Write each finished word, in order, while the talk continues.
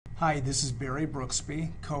Hi, this is Barry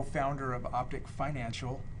Brooksby, co-founder of Optic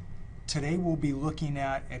Financial. Today we'll be looking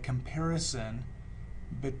at a comparison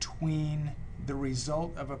between the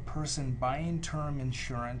result of a person buying term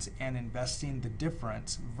insurance and investing the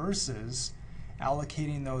difference versus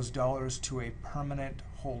allocating those dollars to a permanent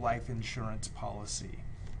whole life insurance policy.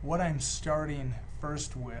 What I'm starting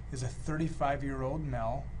first with is a 35-year-old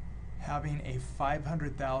male having a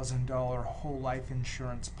 $500,000 whole life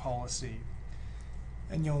insurance policy.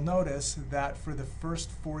 And you'll notice that for the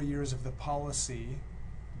first 4 years of the policy,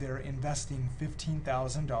 they're investing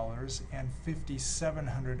 $15,000 and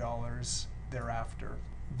 $5,700 thereafter.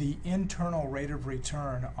 The internal rate of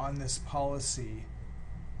return on this policy,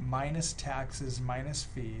 minus taxes, minus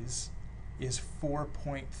fees, is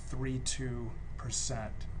 4.32%,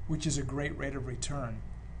 which is a great rate of return.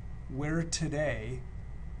 Where today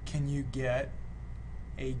can you get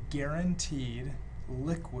a guaranteed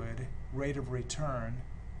liquid rate of return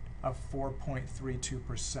of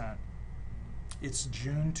 4.32%. It's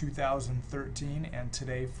June 2013, and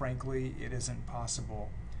today, frankly, it isn't possible.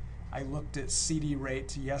 I looked at CD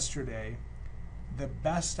rates yesterday. The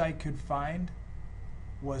best I could find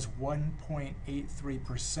was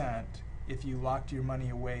 1.83% if you locked your money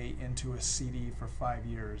away into a CD for 5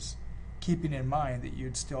 years, keeping in mind that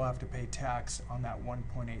you'd still have to pay tax on that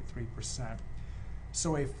 1.83%.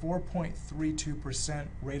 So a 4.32%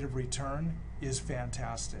 rate of return is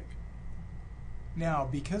fantastic. Now,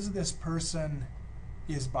 because this person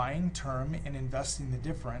is buying term and investing the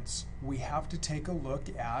difference, we have to take a look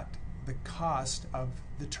at the cost of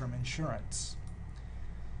the term insurance.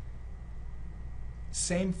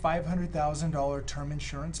 Same $500,000 term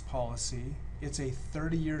insurance policy. It's a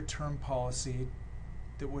 30-year term policy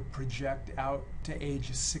that would project out to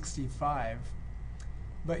age 65.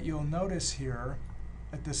 But you'll notice here,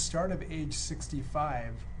 at the start of age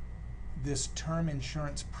 65, this term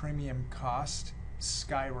insurance premium cost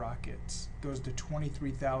skyrockets, goes to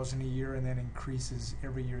 $23,000 a year and then increases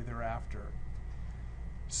every year thereafter.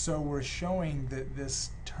 So we're showing that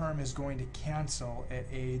this term is going to cancel at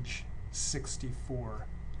age 64,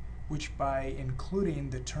 which by including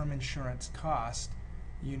the term insurance cost,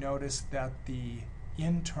 you notice that the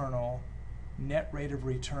internal net rate of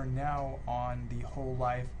return now on the whole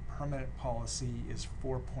life permanent policy is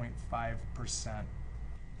 4.5%.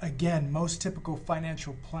 Again, most typical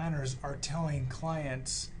financial planners are telling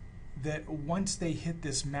clients that once they hit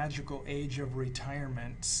this magical age of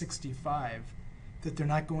retirement, 65, that they're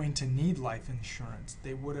not going to need life insurance.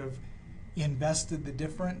 They would have invested the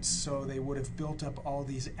difference, so they would have built up all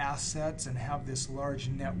these assets and have this large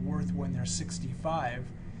net worth when they're 65,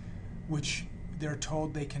 which they're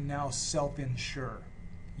told they can now self-insure.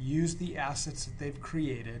 Use the assets that they've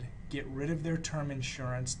created, get rid of their term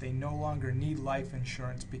insurance. They no longer need life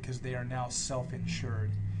insurance because they are now self-insured,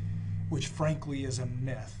 which frankly is a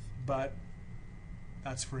myth, but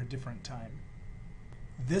that's for a different time.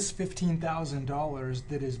 This $15,000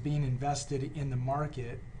 that is being invested in the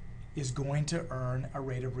market is going to earn a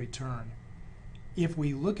rate of return. If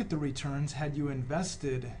we look at the returns, had you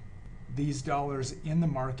invested these dollars in the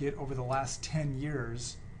market over the last 10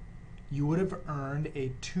 years, you would have earned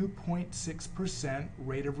a 2.6%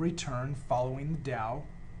 rate of return following the Dow,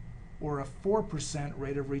 or a 4%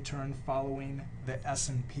 rate of return following the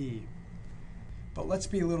S&P. But let's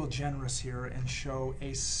be a little generous here and show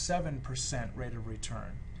a 7% rate of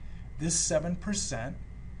return. This 7%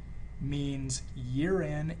 means year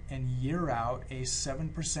in and year out a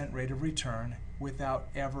 7% rate of return without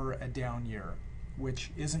ever a down year,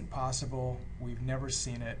 which isn't possible. We've never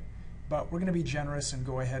seen it. But we're going to be generous and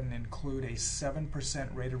go ahead and include a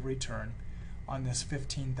 7% rate of return on this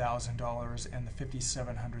 $15,000 and the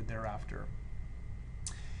 $5,700 thereafter.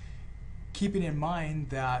 Keeping in mind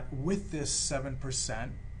that with this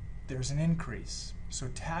 7%, there's an increase. So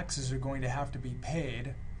taxes are going to have to be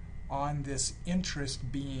paid on this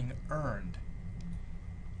interest being earned.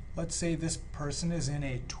 Let's say this person is in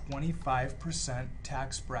a 25%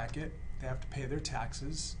 tax bracket. They have to pay their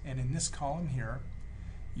taxes, and in this column here,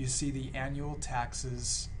 you see the annual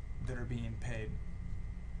taxes that are being paid.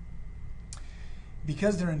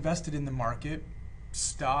 Because they're invested in the market,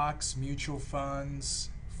 stocks, mutual funds,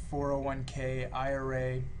 401k,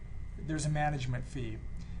 IRA, there's a management fee.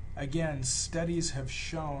 Again, studies have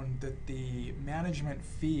shown that the management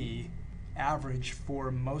fee average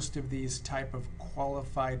for most of these type of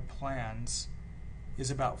qualified plans is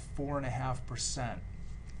about 4.5%.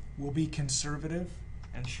 We'll be conservative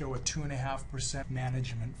and show a 2.5%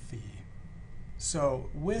 management fee. So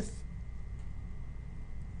with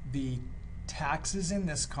the taxes in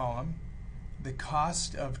this column, the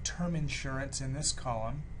cost of term insurance in this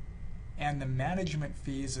column, and the management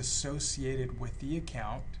fees associated with the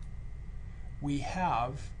account, we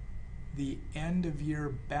have the end of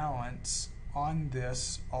year balance on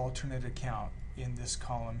this alternate account in this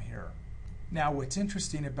column here. Now, what's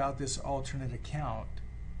interesting about this alternate account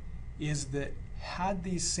is that had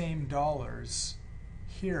these same dollars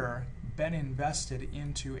here been invested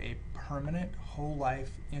into a permanent whole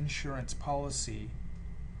life insurance policy,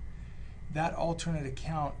 that alternate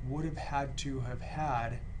account would have had to have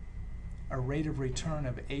had a rate of return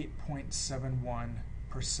of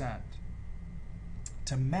 8.71%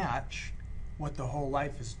 to match what the whole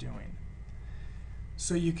life is doing.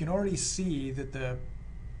 So you can already see that the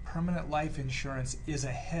permanent life insurance is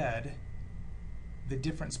ahead, the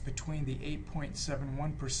difference between the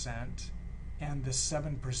 8.71% and the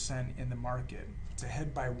 7% in the market. It's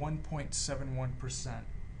ahead by 1.71%.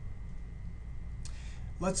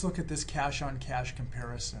 Let's look at this cash on cash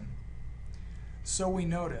comparison. So we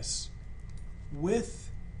notice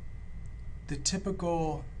with the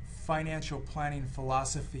typical financial planning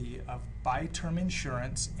philosophy of buy term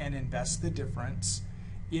insurance and invest the difference,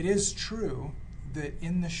 it is true that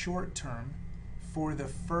in the short term, for the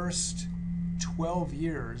first 12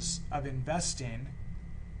 years of investing,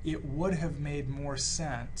 it would have made more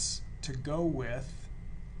sense to go with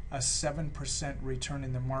a 7% return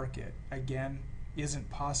in the market. Again, isn't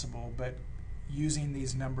possible, but using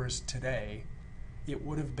these numbers today, it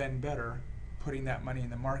would have been better putting that money in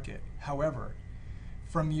the market. However,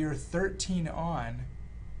 from year 13 on,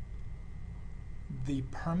 the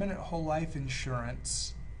permanent whole life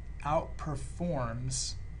insurance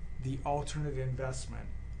outperforms the alternate investment.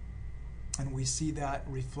 And we see that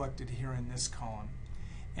reflected here in this column.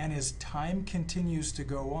 And as time continues to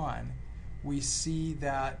go on, we see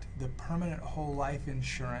that the permanent whole life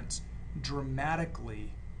insurance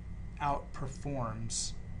dramatically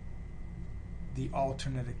outperforms the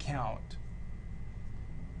alternate account.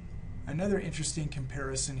 Another interesting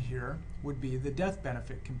comparison here would be the death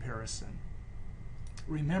benefit comparison.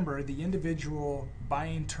 Remember, the individual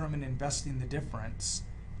buying term and investing the difference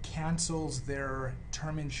cancels their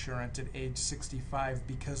term insurance at age 65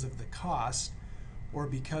 because of the cost or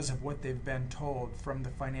because of what they've been told from the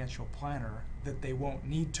financial planner that they won't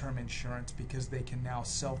need term insurance because they can now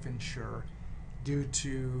self-insure due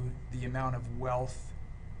to the amount of wealth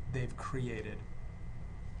they've created.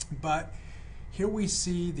 But here we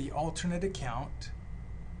see the alternate account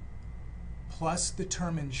plus the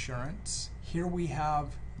term insurance. Here we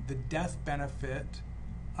have the death benefit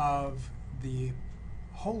of the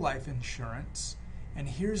whole life insurance, and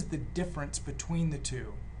here's the difference between the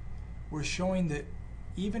two. We're showing that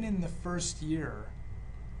even in the first year,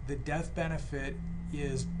 the death benefit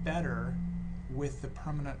is better with the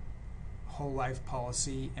permanent whole life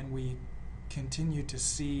policy, and we continue to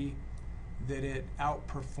see that it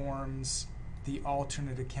outperforms the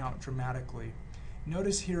alternate account dramatically.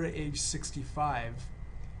 Notice here at age 65,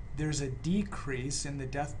 there's a decrease in the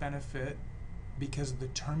death benefit because the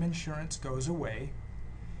term insurance goes away,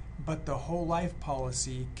 but the whole life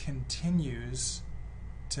policy continues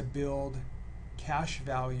to build cash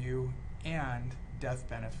value and death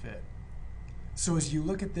benefit. So as you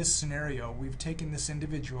look at this scenario, we've taken this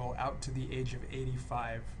individual out to the age of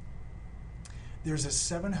 85. There's a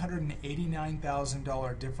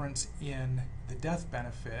 $789,000 difference in the death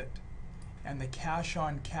benefit, and the cash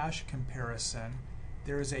on cash comparison,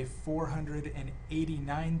 there is a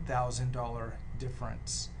 $489,000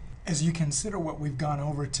 difference. As you consider what we've gone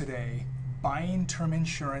over today, buying term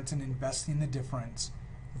insurance and investing the difference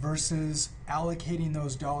versus allocating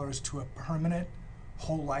those dollars to a permanent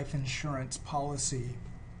whole life insurance policy,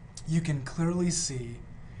 you can clearly see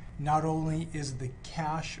not only is the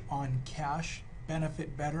cash on cash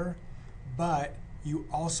benefit better, but you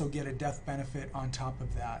also get a death benefit on top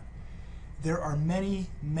of that. There are many,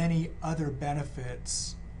 many other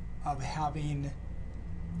benefits of having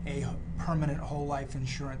a permanent whole life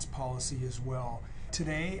insurance policy as well.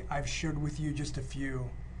 Today, I've shared with you just a few.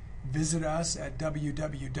 Visit us at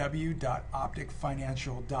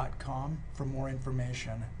www.opticfinancial.com for more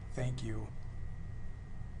information. Thank you.